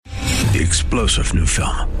The explosive new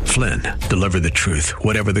film, Flynn, deliver the truth,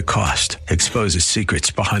 whatever the cost, exposes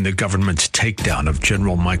secrets behind the government's takedown of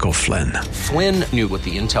General Michael Flynn. Flynn knew what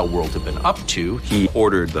the intel world had been up to. He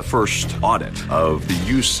ordered the first audit of the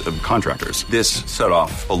use of contractors. This set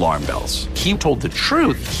off alarm bells. He told the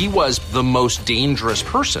truth. He was the most dangerous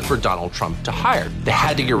person for Donald Trump to hire. They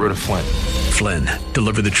had to get rid of Flynn. Flynn,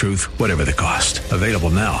 deliver the truth, whatever the cost. Available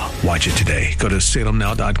now. Watch it today. Go to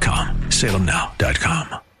salemnow.com.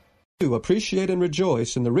 salemnow.com. To appreciate and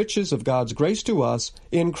rejoice in the riches of God's grace to us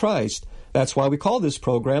in Christ. That's why we call this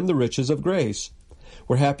program The Riches of Grace.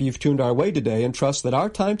 We're happy you've tuned our way today and trust that our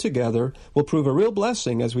time together will prove a real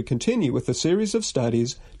blessing as we continue with the series of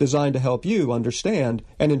studies designed to help you understand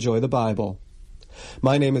and enjoy the Bible.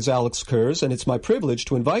 My name is Alex Kurz, and it's my privilege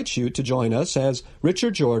to invite you to join us as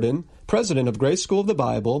Richard Jordan, president of Grace School of the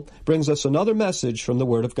Bible, brings us another message from the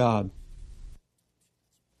Word of God.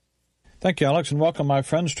 Thank you, Alex, and welcome, my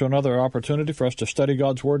friends, to another opportunity for us to study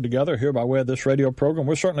God's Word together here by way of this radio program.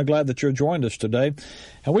 We're certainly glad that you're joined us today,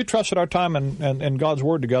 and we trust that our time in God's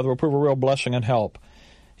Word together will prove a real blessing and help.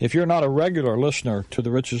 If you're not a regular listener to the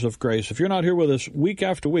Riches of Grace, if you're not here with us week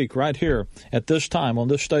after week right here at this time on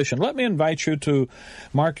this station, let me invite you to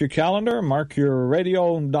mark your calendar, mark your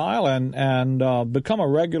radio dial, and become a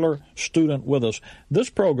regular student with us. This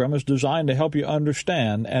program is designed to help you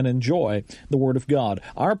understand and enjoy the Word of God.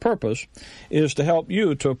 Our purpose is to help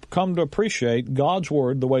you to come to appreciate God's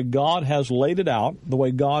Word the way God has laid it out, the way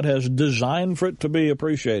God has designed for it to be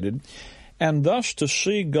appreciated, and thus to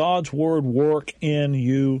see God's Word work in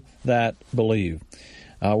you that believe.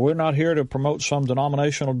 We're not here to promote some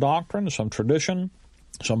denominational doctrine, some tradition,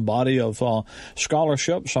 some body of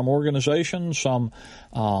scholarship, some organization, some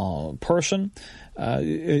person,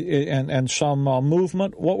 and some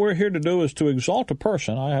movement. What we're here to do is to exalt a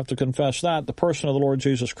person, I have to confess that, the person of the Lord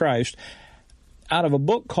Jesus Christ, out of a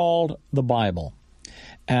book called the Bible.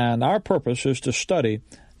 And our purpose is to study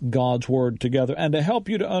God's Word together and to help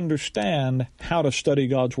you to understand how to study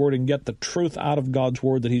God's Word and get the truth out of God's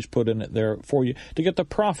Word that He's put in it there for you, to get the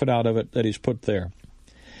profit out of it that He's put there.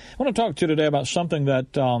 I want to talk to you today about something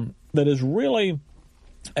that is really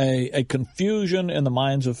a confusion in the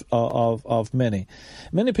minds of many.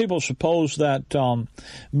 Many people suppose that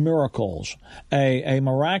miracles, a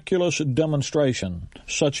miraculous demonstration,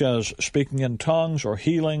 such as speaking in tongues or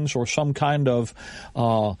healings or some kind of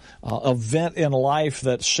event in life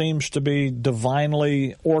that seems to be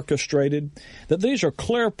divinely orchestrated, that these are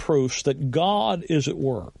clear proofs that God is at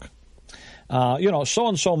work.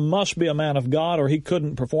 So-and-so must be a man of God or he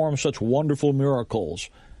couldn't perform such wonderful miracles.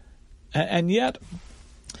 And yet,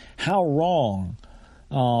 how wrong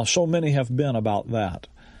so many have been about that.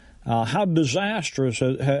 How disastrous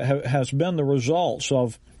has been the results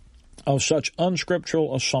of such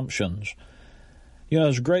unscriptural assumptions.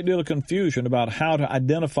 There's a great deal of confusion about how to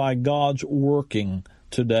identify God's working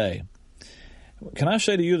today. Can I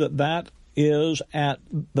say to you that is, at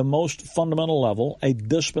the most fundamental level, a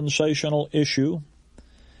dispensational issue?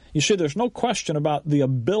 You see, there's no question about the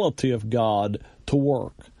ability of God to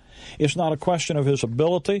work. It's not a question of His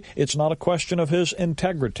ability. It's not a question of His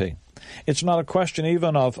integrity. It's not a question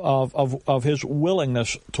even of His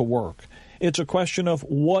willingness to work. It's a question of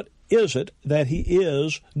what is it that He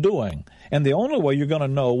is doing. And the only way you're going to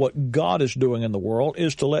know what God is doing in the world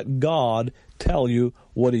is to let God tell you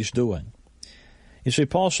what He's doing. You see,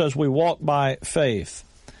 Paul says we walk by faith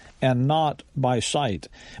and not by sight.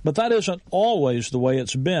 But that isn't always the way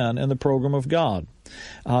it's been in the program of God.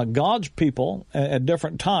 God's people at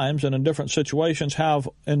different times and in different situations have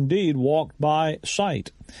indeed walked by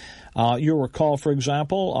sight. You'll recall, for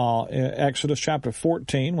example, Exodus chapter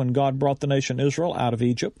 14, when God brought the nation Israel out of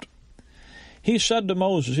Egypt. He said to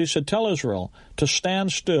Moses, he said, tell Israel to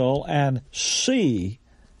stand still and see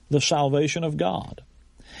the salvation of God.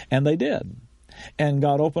 And they did. And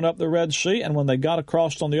God opened up the Red Sea, and when they got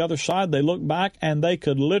across on the other side, they looked back and they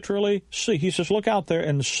could literally see. He says, look out there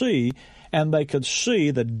and see. And they could see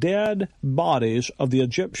the dead bodies of the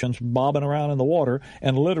Egyptians bobbing around in the water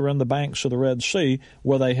and littering the banks of the Red Sea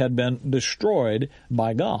where they had been destroyed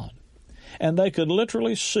by God. And they could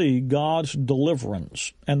literally see God's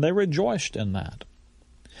deliverance, and they rejoiced in that.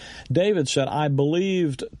 David said, I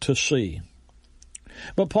believed to see.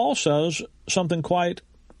 But Paul says something quite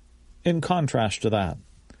in contrast to that.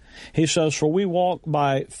 He says, for we walk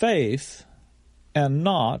by faith and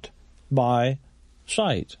not by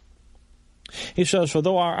sight. He says, for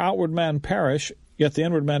though our outward man perish, yet the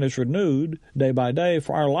inward man is renewed day by day.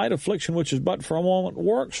 For our light affliction, which is but for a moment,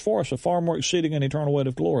 works for us a far more exceeding and eternal weight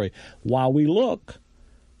of glory. While we look,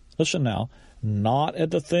 listen now, not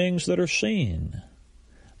at the things that are seen,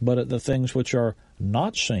 but at the things which are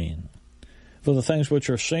not seen. For the things which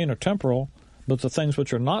are seen are temporal, but the things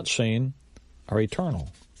which are not seen are eternal.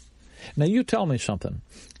 Now you tell me something.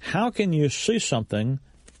 How can you see something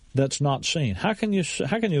that's not seen? How can you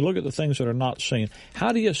look at the things that are not seen?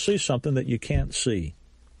 How do you see something that you can't see?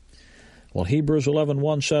 Well, Hebrews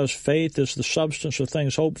 11:1 says, faith is the substance of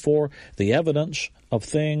things hoped for, the evidence of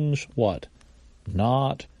things, what?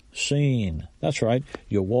 Not seen. That's right.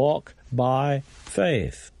 You walk by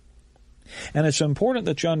faith. And it's important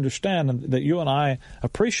that you understand and that you and I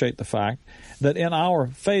appreciate the fact that in our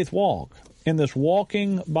faith walk, in this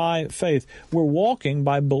walking by faith, we're walking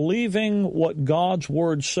by believing what God's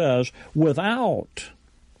Word says without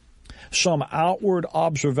some outward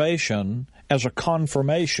observation as a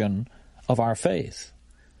confirmation of our faith.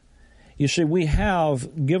 You see, we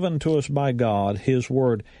have given to us by God His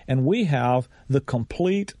Word, and we have the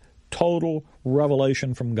complete, total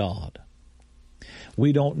revelation from God.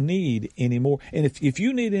 We don't need any more. And if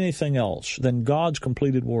you need anything else than God's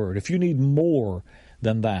completed Word, if you need more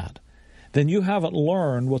than that, then you haven't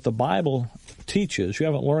learned what the Bible teaches. You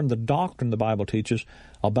haven't learned the doctrine the Bible teaches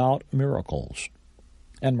about miracles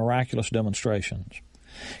and miraculous demonstrations.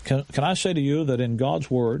 Can I say to you that in God's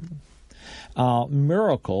Word,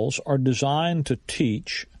 miracles are designed to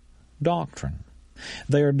teach doctrine.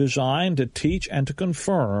 They are designed to teach and to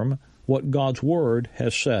confirm what God's Word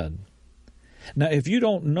has said. Now, if you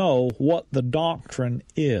don't know what the doctrine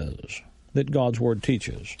is that God's Word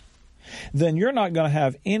teaches, then you're not going to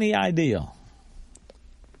have any idea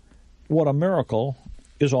what a miracle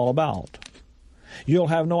is all about. You'll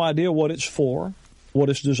have no idea what it's for, what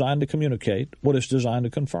it's designed to communicate, what it's designed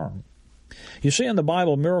to confirm. You see, in the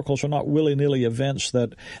Bible, miracles are not willy-nilly events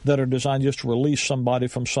that are designed just to release somebody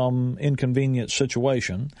from some inconvenient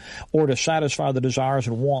situation or to satisfy the desires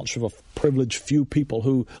and wants of a privileged few people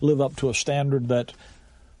who live up to a standard that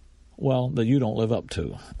you don't live up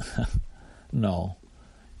to. No.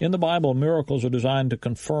 In the Bible, miracles are designed to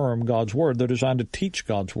confirm God's Word. They're designed to teach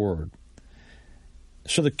God's Word.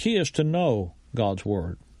 So the key is to know God's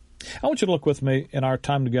Word. I want you to look with me in our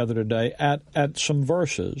time together today at some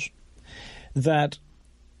verses that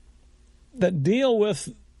deal with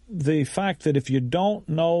the fact that if you don't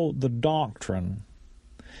know the doctrine,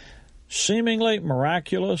 seemingly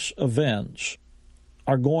miraculous events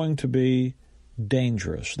are going to be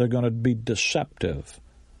dangerous. They're going to be deceptive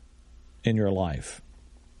in your life.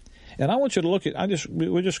 And I want you to look at,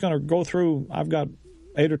 we're just going to go through, I've got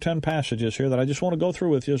 8 or 10 passages here that I just want to go through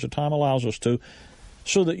with you as the time allows us to,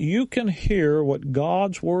 so that you can hear what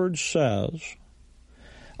God's Word says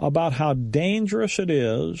about how dangerous it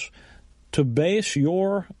is to base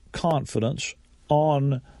your confidence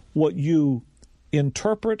on what you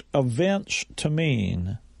interpret events to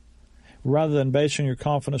mean rather than basing your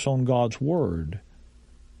confidence on God's Word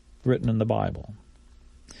written in the Bible.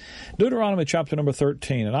 Deuteronomy chapter number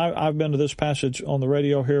 13, and I've been to this passage on the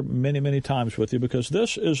radio here many, many times with you because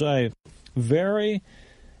this is a very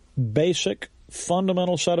basic,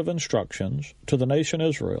 fundamental set of instructions to the nation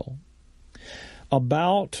Israel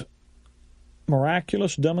about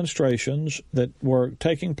miraculous demonstrations that were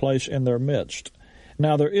taking place in their midst.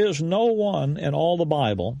 Now, there is no one in all the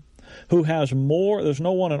Bible who has more, there's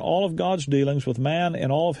no one in all of God's dealings with man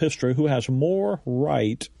in all of history who has more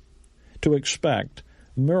right to expect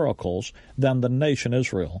miracles than the nation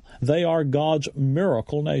Israel. They are God's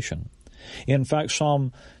miracle nation. In fact,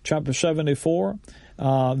 Psalm chapter 74,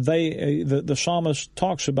 the psalmist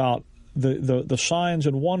talks about the signs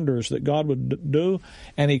and wonders that God would do,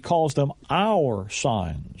 and he calls them our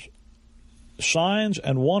signs. Signs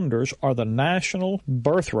and wonders are the national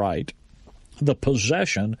birthright, the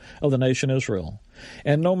possession of the nation Israel.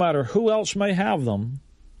 And no matter who else may have them,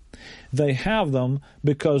 they have them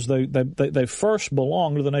because they first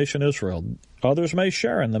belong to the nation Israel. Others may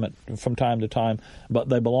share in them from time to time, but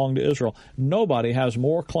they belong to Israel. Nobody has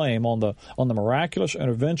more claim on the miraculous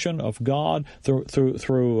intervention of God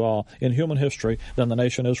through in human history than the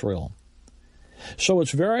nation Israel. So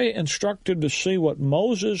it's very instructive to see what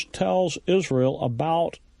Moses tells Israel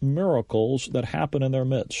about miracles that happen in their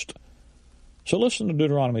midst. So listen to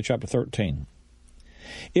Deuteronomy chapter 13.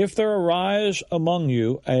 If there arise among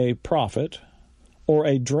you a prophet or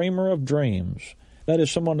a dreamer of dreams, that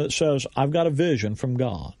is someone that says, I've got a vision from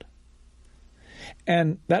God,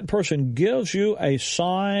 and that person gives you a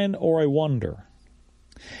sign or a wonder,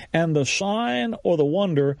 and the sign or the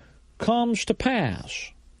wonder comes to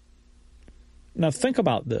pass. Now think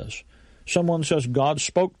about this. Someone says, God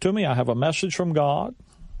spoke to me, I have a message from God,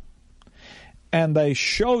 and they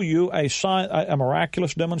show you a sign, a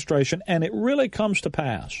miraculous demonstration, and it really comes to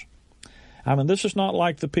pass. I mean, this is not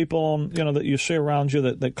like the people that you see around you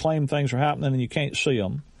that claim things are happening and you can't see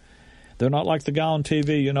them. They're not like the guy on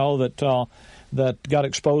TV, that got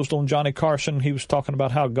exposed on Johnny Carson. He was talking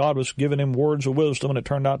about how God was giving him words of wisdom, and it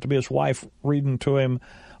turned out to be his wife reading to him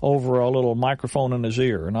over a little microphone in his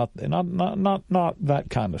ear. Not that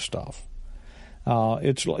kind of stuff.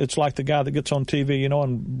 It's like the guy that gets on TV,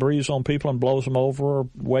 and breathes on people and blows them over or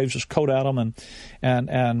waves his coat at them,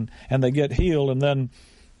 and they get healed, and then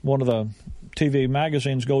one of the TV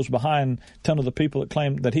magazines goes behind 10 of the people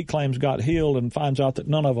that he claims got healed and finds out that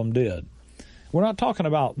none of them did. We're not talking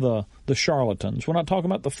about the charlatans. We're not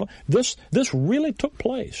talking about this really took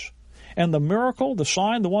place. And the miracle, the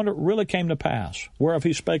sign, the wonder really came to pass, whereof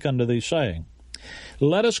he spake unto thee, saying,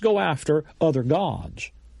 Let us go after other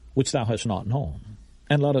gods, which thou hast not known,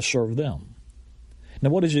 and let us serve them. Now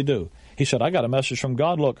what does he do? He said, I got a message from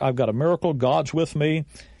God. Look, I've got a miracle. God's with me,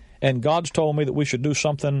 and God's told me that we should do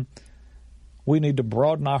something. We need to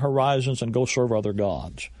broaden our horizons and go serve other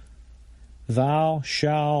gods. Thou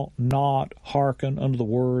shalt not hearken unto the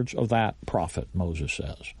words of that prophet, Moses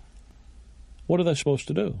says. What are they supposed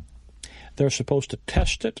to do? They're supposed to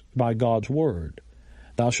test it by God's word.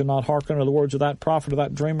 Thou shalt not hearken unto the words of that prophet or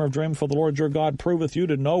that dreamer of dreams, for the Lord your God proveth you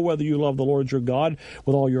to know whether you love the Lord your God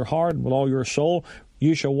with all your heart and with all your soul.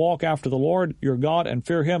 You shall walk after the Lord your God and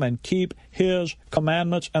fear him and keep his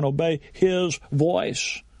commandments and obey his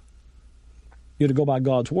voice. You're to go by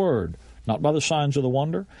God's word, not by the signs of the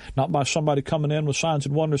wonder, not by somebody coming in with signs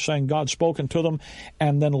and wonders saying God's spoken to them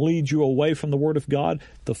and then lead you away from the word of God.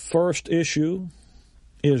 The first issue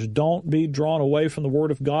is don't be drawn away from the word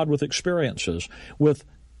of God with experiences, with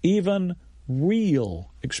even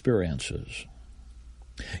real experiences.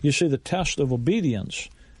 You see, the test of obedience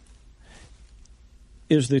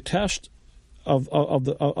is the test of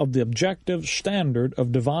the objective standard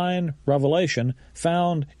of divine revelation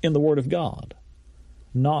found in the Word of God,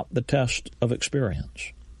 not the test of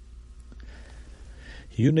experience.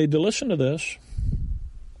 You need to listen to this.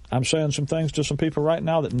 I'm saying some things to some people right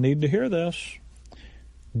now that need to hear this.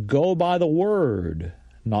 Go by the Word,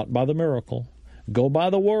 not by the miracle. Go by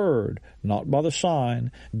the Word, not by the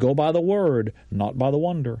sign. Go by the Word, not by the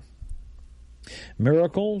wonder.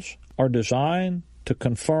 Miracles are designed to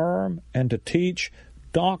confirm and to teach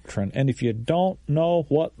doctrine. And if you don't know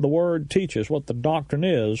what the Word teaches, what the doctrine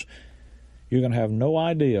is, you're going to have no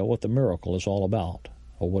idea what the miracle is all about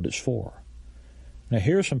or what it's for. Now,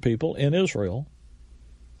 here's some people in Israel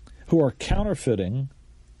who are counterfeiting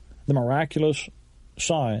the miraculous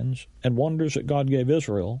signs and wonders that God gave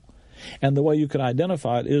Israel, and the way you could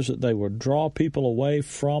identify it is that they would draw people away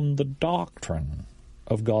from the doctrine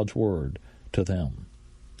of God's Word to them.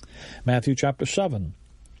 Matthew chapter 7,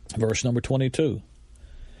 verse number 22.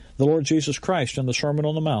 The Lord Jesus Christ in the Sermon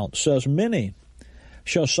on the Mount says, Many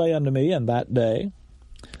shall say unto me in that day,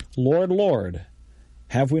 Lord, Lord,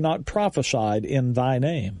 have we not prophesied in thy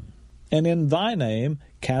name? And in thy name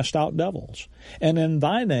cast out devils? And in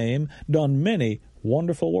thy name done many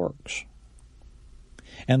wonderful works?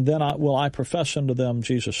 And then will I profess unto them,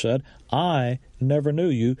 Jesus said, I never knew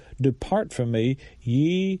you. Depart from me,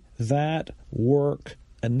 ye that work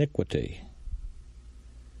iniquity.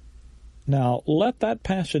 Now, let that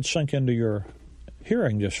passage sink into your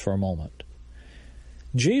hearing just for a moment.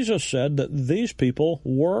 Jesus said that these people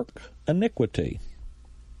work iniquity.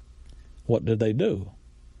 What did they do?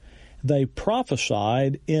 They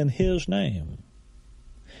prophesied in his name.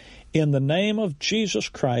 In the name of Jesus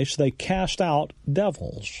Christ, they cast out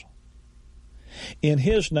devils. In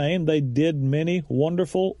his name, they did many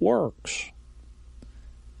wonderful works.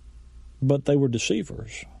 But they were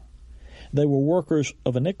deceivers. They were workers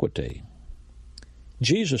of iniquity.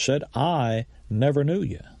 Jesus said, I never knew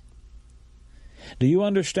you. Do you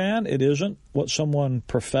understand it isn't what someone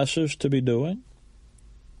professes to be doing?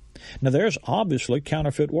 Now, there's obviously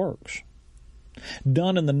counterfeit works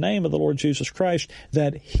done in the name of the Lord Jesus Christ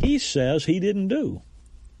that he says he didn't do.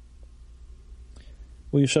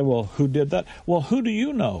 Well, you say, well, who did that? Well, who do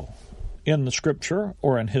you know in the Scripture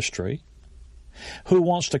or in history who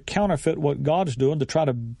wants to counterfeit what God's doing to try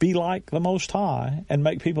to be like the Most High and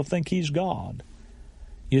make people think he's God?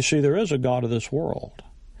 You see, there is a God of this world,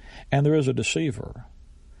 and there is a deceiver.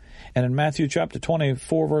 And in Matthew chapter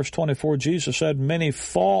 24, verse 24, Jesus said,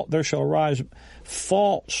 there shall arise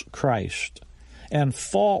false Christ and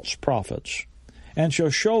false prophets, and shall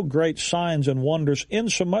show great signs and wonders,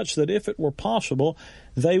 insomuch that if it were possible,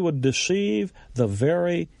 they would deceive the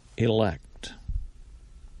very elect.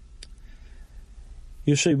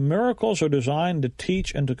 You see, miracles are designed to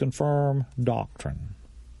teach and to confirm doctrine.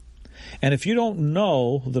 And if you don't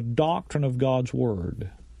know the doctrine of God's Word,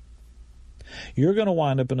 you're going to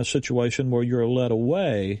wind up in a situation where you're led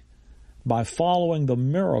away by following the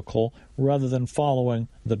miracle rather than following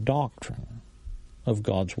the doctrine of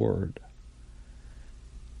God's Word.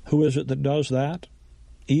 Who is it that does that?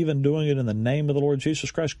 Even doing it in the name of the Lord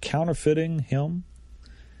Jesus Christ, counterfeiting Him?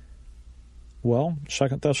 Well, 2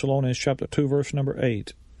 Thessalonians chapter 2, verse number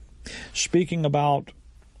 8, speaking about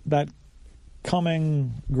that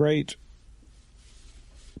coming great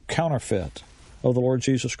counterfeit of the Lord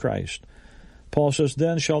Jesus Christ, Paul says,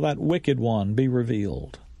 "Then shall that wicked one be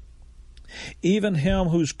revealed, even him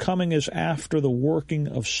whose coming is after the working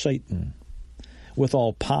of Satan, with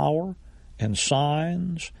all power and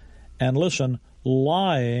signs, and," listen,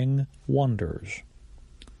 "lying wonders."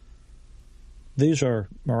 These are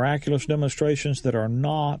miraculous demonstrations that are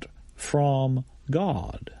not from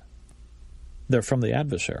God. They're from the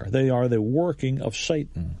adversary. They are the working of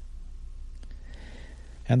Satan.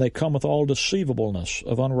 And they come with all deceivableness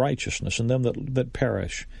of unrighteousness in them that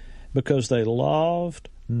perish, because they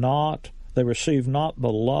received not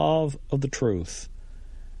the love of the truth,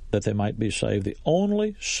 that they might be saved. The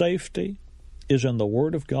only safety is in the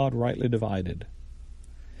Word of God rightly divided.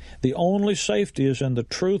 The only safety is in the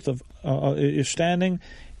truth of is standing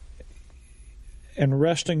and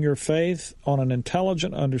resting your faith on an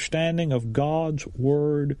intelligent understanding of God's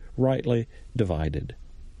Word rightly divided.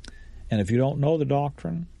 And if you don't know the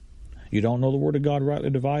doctrine, you don't know the Word of God rightly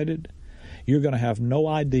divided, you're going to have no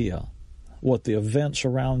idea what the events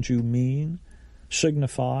around you mean,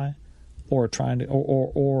 signify, or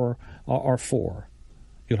are for.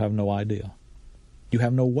 You'll have no idea. You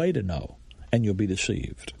have no way to know, and you'll be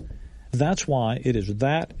deceived. That's why it is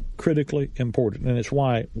that critically important, and it's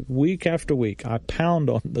why week after week I pound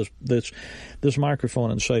on this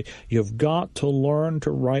microphone and say, you've got to learn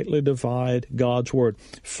to rightly divide God's Word.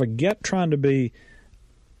 Forget trying to be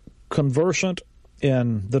conversant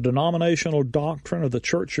in the denominational doctrine of the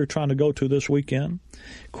church you're trying to go to this weekend.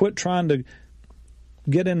 Quit trying to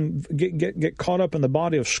get caught up in the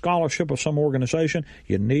body of scholarship of some organization.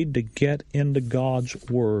 You need to get into God's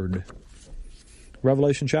Word.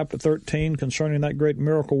 Revelation chapter 13, concerning that great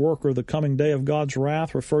miracle worker of the coming day of God's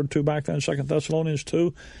wrath, referred to back then in 2 Thessalonians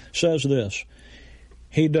 2, says this: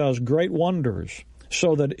 He does great wonders,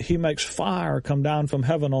 so that He makes fire come down from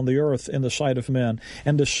heaven on the earth in the sight of men,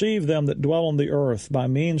 and deceive them that dwell on the earth by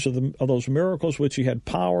means of those miracles which He had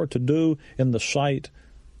power to do in the sight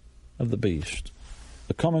of the beast.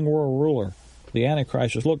 The coming world ruler, the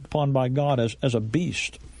Antichrist, is looked upon by God as a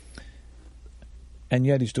beast. And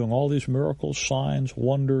yet He's doing all these miracles, signs,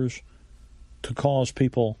 wonders to cause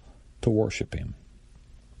people to worship Him.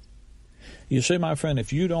 You see, my friend,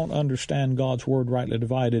 if you don't understand God's Word rightly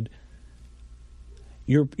divided,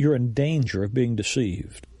 you're in danger of being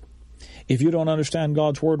deceived. If you don't understand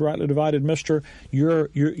God's Word rightly divided, mister, you're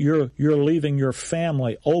leaving your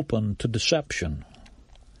family open to deception.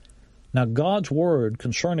 Now, God's Word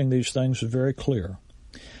concerning these things is very clear.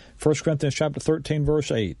 1 Corinthians chapter 13, verse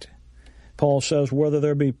 8. Paul says, whether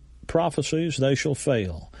there be prophecies, they shall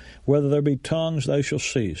fail. Whether there be tongues, they shall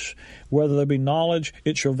cease. Whether there be knowledge,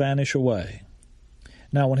 it shall vanish away.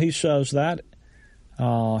 Now, when he says that,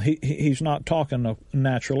 he's not talking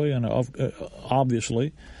naturally and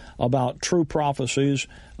obviously about true prophecies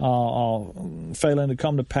failing to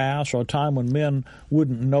come to pass, or a time when men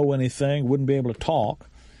wouldn't know anything, wouldn't be able to talk.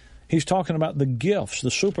 He's talking about the gifts, the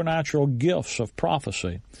supernatural gifts of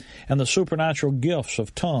prophecy, and the supernatural gifts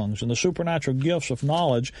of tongues, and the supernatural gifts of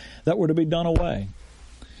knowledge that were to be done away.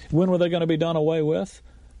 When were they going to be done away with?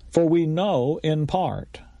 For we know in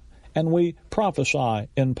part, and we prophesy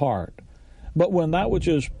in part. But when that which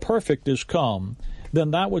is perfect is come,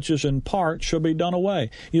 then that which is in part shall be done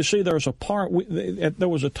away. You see, there was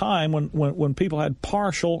a time when people had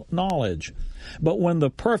partial knowledge. But when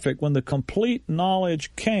the complete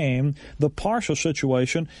knowledge came, the partial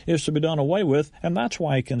situation is to be done away with, and that's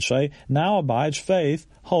why he can say, now abides faith,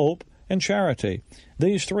 hope, and charity.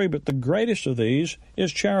 These three, but the greatest of these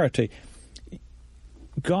is charity.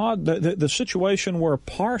 God, the situation where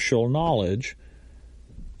partial knowledge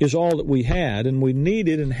is all that we had, and we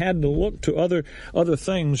needed and had to look to other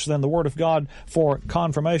things than the Word of God for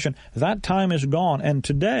confirmation, that time is gone. And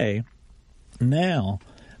today, now,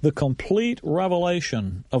 the complete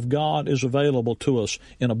revelation of God is available to us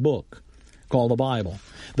in a book called the Bible.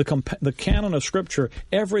 The canon of Scripture,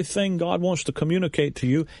 everything God wants to communicate to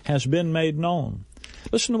you has been made known.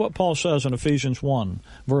 Listen to what Paul says in Ephesians 1,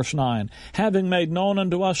 verse 9. Having made known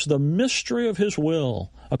unto us the mystery of His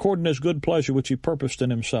will, according to His good pleasure which He purposed in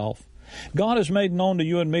Himself. God has made known to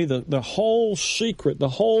you and me the whole secret, the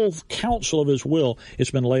whole counsel of His will. It's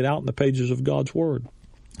been laid out in the pages of God's Word.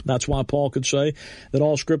 That's why Paul could say that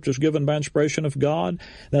all Scripture is given by inspiration of God,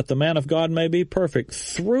 that the man of God may be perfect,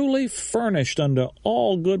 thoroughly furnished unto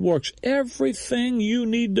all good works. Everything you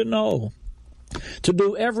need to know to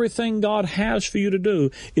do everything God has for you to do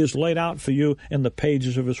is laid out for you in the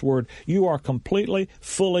pages of His Word. You are completely,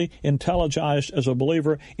 fully intelligized as a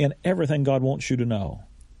believer in everything God wants you to know.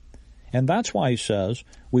 And that's why He says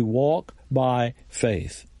we walk by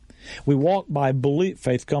faith. We walk by belief.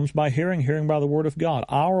 Faith comes by hearing, hearing by the Word of God.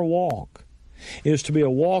 Our walk is to be a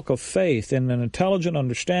walk of faith in an intelligent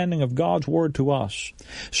understanding of God's Word to us,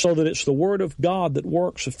 so that it's the Word of God that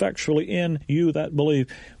works effectually in you that believe.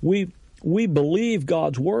 We believe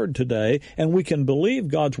God's Word today, and we can believe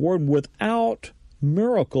God's Word without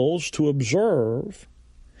miracles to observe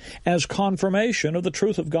as confirmation of the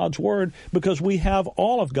truth of God's Word, because we have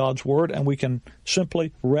all of God's Word and we can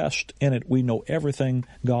simply rest in it. We know everything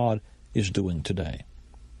God is doing today.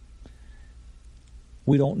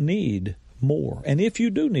 We don't need more. And if you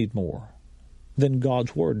do need more, then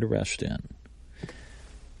God's Word to rest in.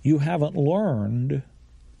 You haven't learned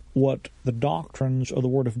what the doctrines of the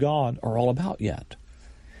Word of God are all about yet.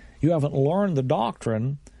 You haven't learned the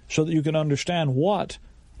doctrine so that you can understand what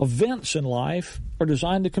events in life are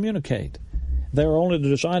designed to communicate. They're only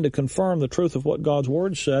designed to confirm the truth of what God's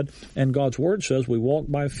Word said, and God's Word says we walk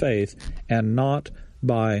by faith and not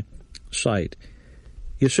by sight.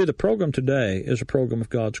 You see, the program today is a program of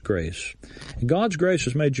God's grace. And God's grace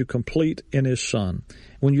has made you complete in His Son.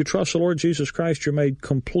 When you trust the Lord Jesus Christ, you're made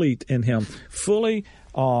complete in Him, fully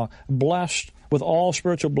blessed with all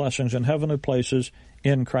spiritual blessings in heavenly places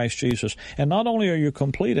in Christ Jesus. And not only are you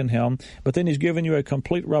complete in Him, but then He's given you a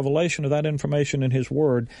complete revelation of that information in His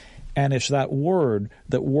Word, and it's that Word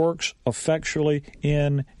that works effectually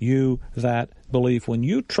in you that believe. When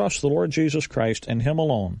you trust the Lord Jesus Christ and Him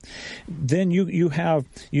alone, then you have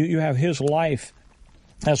His life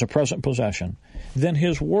as a present possession. Then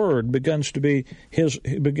His Word begins to be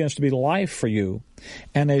life for you.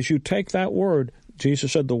 And as you take that Word,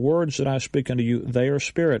 Jesus said, the words that I speak unto you, they are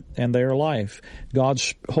spirit and they are life.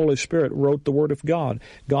 God's Holy Spirit wrote the Word of God.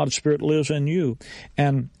 God's Spirit lives in you.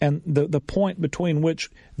 And the point between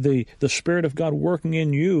which the Spirit of God working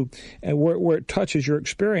in you and where it touches your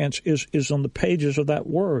experience is on the pages of that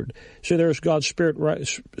Word. See, there's God's Spirit,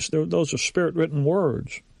 those are Spirit-written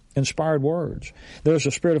words. Inspired words. There's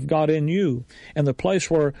the Spirit of God in you, and the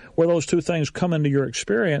place where those two things come into your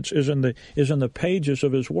experience is in the pages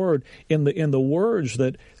of His Word, in the words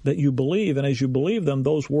that you believe, and as you believe them,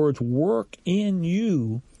 those words work in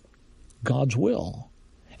you God's will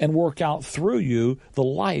and work out through you the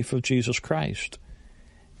life of Jesus Christ.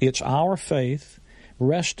 It's our faith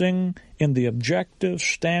resting in the objective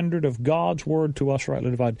standard of God's Word to us rightly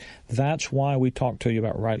divided. That's why we talk to you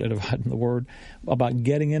about rightly dividing the Word, about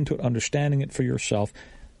getting into it, understanding it for yourself,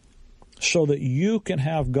 so that you can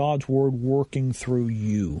have God's Word working through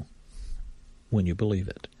you when you believe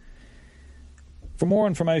it. For more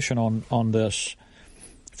information on this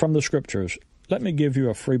from the Scriptures, let me give you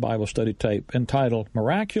a free Bible study tape entitled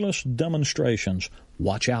Miraculous Demonstrations.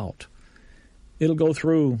 Watch out. It'll go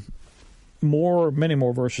through many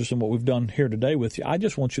more verses than what we've done here today with you. I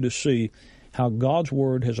just want you to see how God's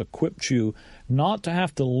Word has equipped you not to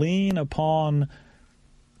have to lean upon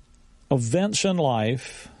events in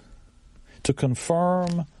life to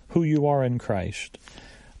confirm who you are in Christ.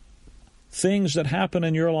 Things that happen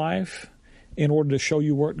in your life in order to show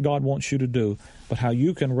you what God wants you to do, but how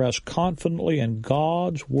you can rest confidently in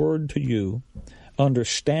God's Word to you,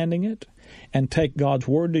 understanding it, and take God's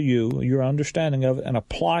Word to you, your understanding of it, and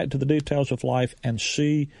apply it to the details of life and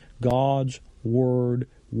see God's Word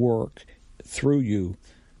work through you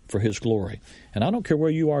for His glory. And I don't care where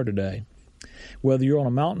you are today, whether you're on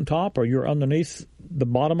a mountaintop or you're underneath the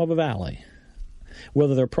bottom of a valley,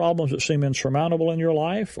 whether there are problems that seem insurmountable in your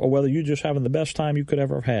life, or whether you're just having the best time you could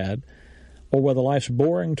ever have had, or whether life's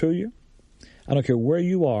boring to you, I don't care where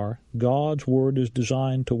you are, God's Word is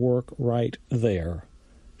designed to work right there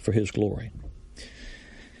for His glory.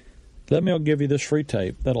 Let me give you this free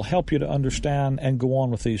tape that'll help you to understand and go on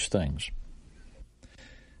with these things.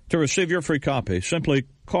 To receive your free copy, simply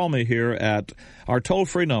call me here at our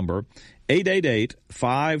toll-free number,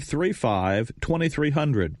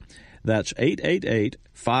 888-535-2300. That's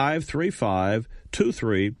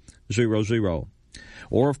 888-535-2300.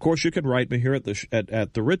 Or, of course, you can write me here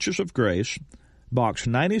at the Riches of Grace, Box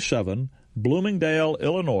 97, Bloomingdale,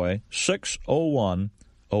 Illinois,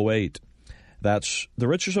 60108. That's the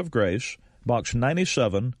Riches of Grace, Box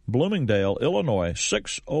 97, Bloomingdale, Illinois,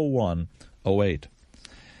 60108.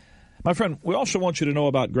 My friend, we also want you to know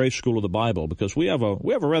about Grace School of the Bible, because we have a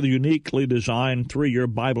rather uniquely designed 3-year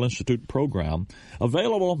Bible Institute program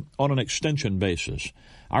available on an extension basis.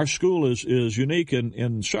 Our school is unique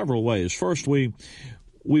in several ways. First, we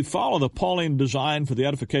follow the Pauline design for the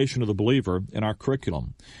edification of the believer in our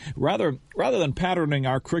curriculum. Rather than patterning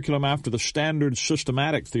our curriculum after the standard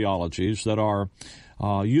systematic theologies that are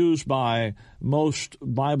used by most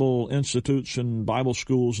Bible institutes and Bible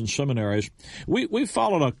schools and seminaries, we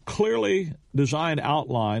followed a clearly designed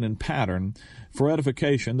outline and pattern for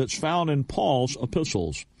edification that's found in Paul's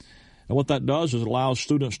epistles. And what that does is it allows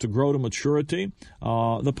students to grow to maturity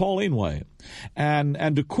the Pauline way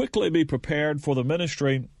and to quickly be prepared for the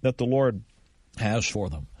ministry that the Lord has for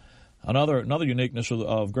them. Another uniqueness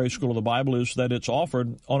of Grace School of the Bible is that it's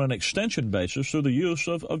offered on an extension basis through the use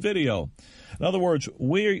of video. In other words,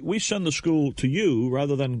 we send the school to you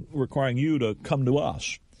rather than requiring you to come to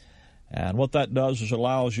us. And what that does is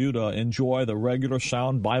allows you to enjoy the regular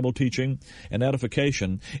sound Bible teaching and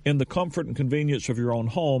edification in the comfort and convenience of your own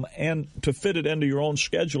home, and to fit it into your own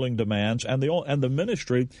scheduling demands and the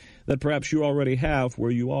ministry that perhaps you already have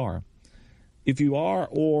where you are. If you are,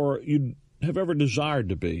 or you have ever desired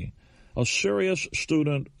to be, a serious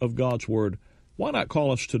student of God's Word, why not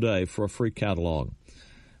call us today for a free catalog?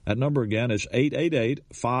 That number again is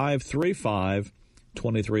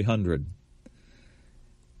 888-535-2300.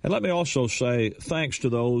 And let me also say thanks to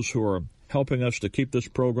those who are helping us to keep this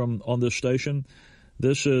program on this station.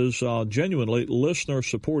 This is genuinely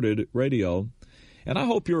listener-supported radio, and I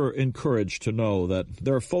hope you're encouraged to know that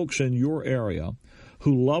there are folks in your area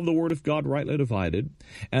who love the Word of God rightly divided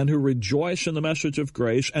and who rejoice in the message of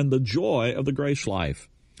grace and the joy of the grace life.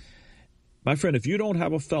 My friend, if you don't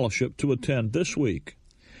have a fellowship to attend this week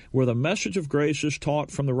where the message of grace is taught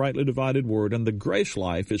from the rightly divided Word and the grace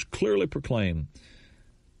life is clearly proclaimed,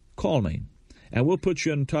 call me, and we'll put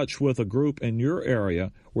you in touch with a group in your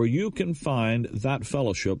area where you can find that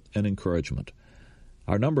fellowship and encouragement.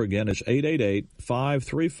 Our number again is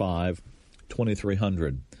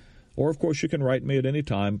 888-535-2300. Or, of course, you can write me at any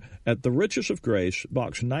time at The Riches of Grace,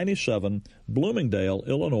 Box 97, Bloomingdale,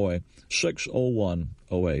 Illinois,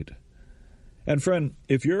 60108. And, friend,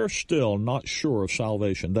 if you're still not sure of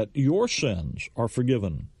salvation, that your sins are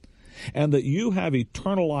forgiven, and that you have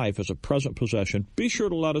eternal life as a present possession, be sure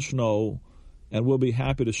to let us know, and we'll be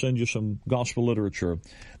happy to send you some gospel literature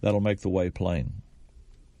that'll make the way plain.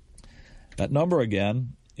 That number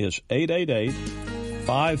again is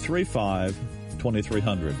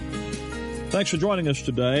 888-535-2300. Thanks for joining us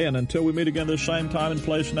today, and until we meet again this same time and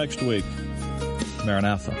place next week,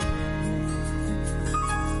 Maranatha.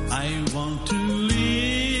 I want to live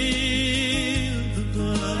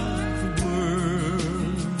above the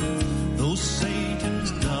world, though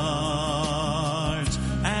Satan's darts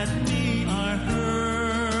at me are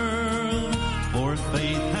hurled, for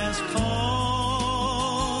faith has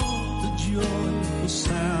called the joyful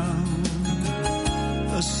sound,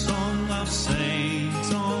 a song of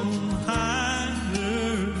saints on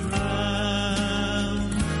higher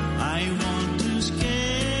ground. I want to scale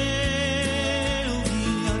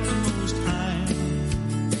the utmost height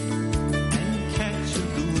and catch a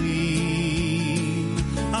gleam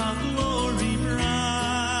of glory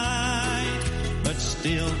bright, but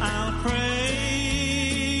still I'll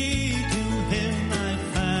pray to him I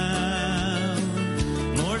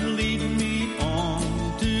found. Lord, lead me on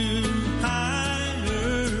to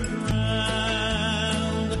higher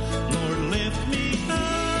ground. Lord, lift me up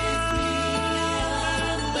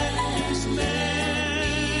and let me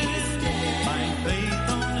stand by faith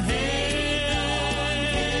on heaven's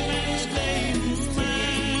stable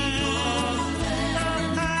ground. A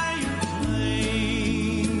higher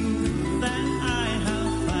plane than I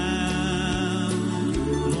have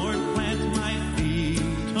found. Lord, plant my feet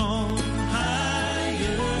on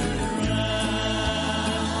higher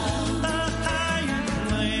ground. A higher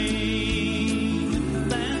plane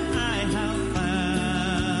than I have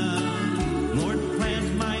found. Lord, plant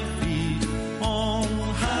my feet on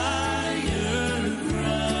higher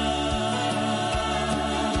ground.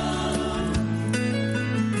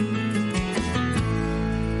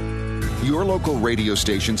 Your local radio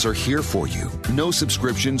stations are here for you. No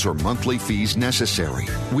subscriptions or monthly fees necessary.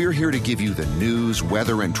 We're here to give you the news,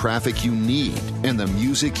 weather, and traffic you need and the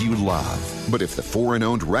music you love. But if the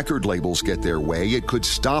foreign-owned record labels get their way, it could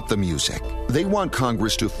stop the music. They want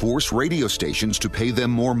Congress to force radio stations to pay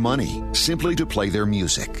them more money simply to play their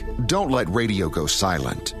music. Don't let radio go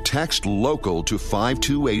silent. Text LOCAL to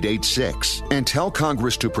 52886 and tell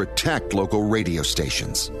Congress to protect local radio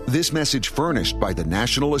stations. This message furnished by the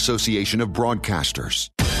National Association of Broadcasters.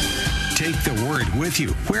 Take the Word with you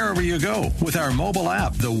wherever you go with our mobile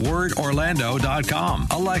app, thewordorlando.com,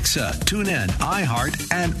 Alexa, TuneIn,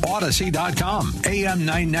 iHeart, and Odyssey.com, AM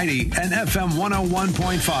 990 and FM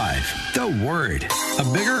 101.5. The Word.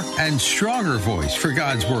 A bigger and stronger voice for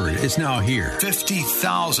God's Word is now here.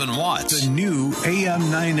 50,000 watts. The new AM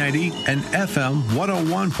 990 and FM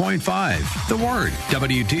 101.5. The Word.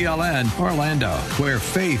 WTLN Orlando, where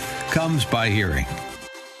faith comes by hearing.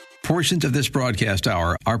 Portions of this broadcast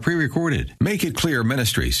hour are pre-recorded. Make It Clear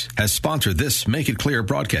Ministries has sponsored this Make It Clear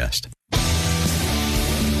broadcast.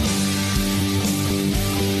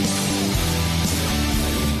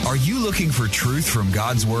 Are you looking for truth from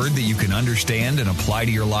God's Word that you can understand and apply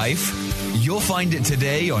to your life? You'll find it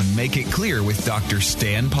today on Make It Clear with Dr.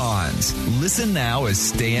 Stan Pons. Listen now as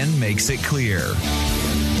Stan makes it clear.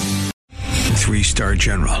 3-star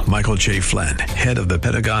General Michael J. Flynn, head of the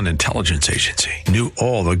Pentagon Intelligence Agency, knew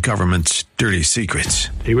all the government's dirty secrets.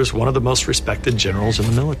 He was one of the most respected generals in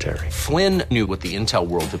the military. Flynn knew what the intel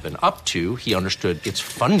world had been up to. He understood its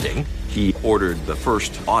funding. He ordered the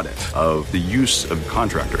first audit of the use of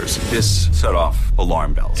contractors. This set off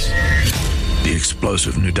alarm bells. The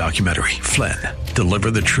explosive new documentary, Flynn,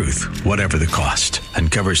 Deliver the Truth, Whatever the Cost,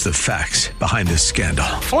 uncovers the facts behind this scandal.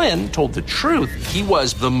 Flynn told the truth. He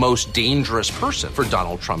was the most dangerous person for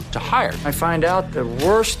Donald Trump to hire. I find out the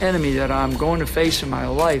worst enemy that I'm going to face in my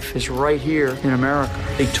life is right here in America.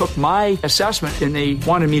 They took my assessment and they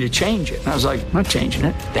wanted me to change it. And I was like, I'm not changing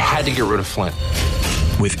it. They had to get rid of Flynn.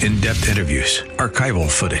 With in-depth interviews, archival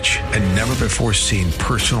footage, and never-before-seen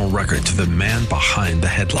personal records of the man behind the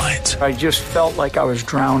headlines. I just felt like I was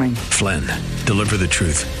drowning. Flynn, Deliver the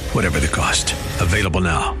Truth, Whatever the Cost. Available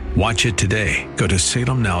now. Watch it today. Go to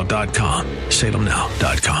salemnow.com.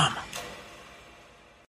 salemnow.com.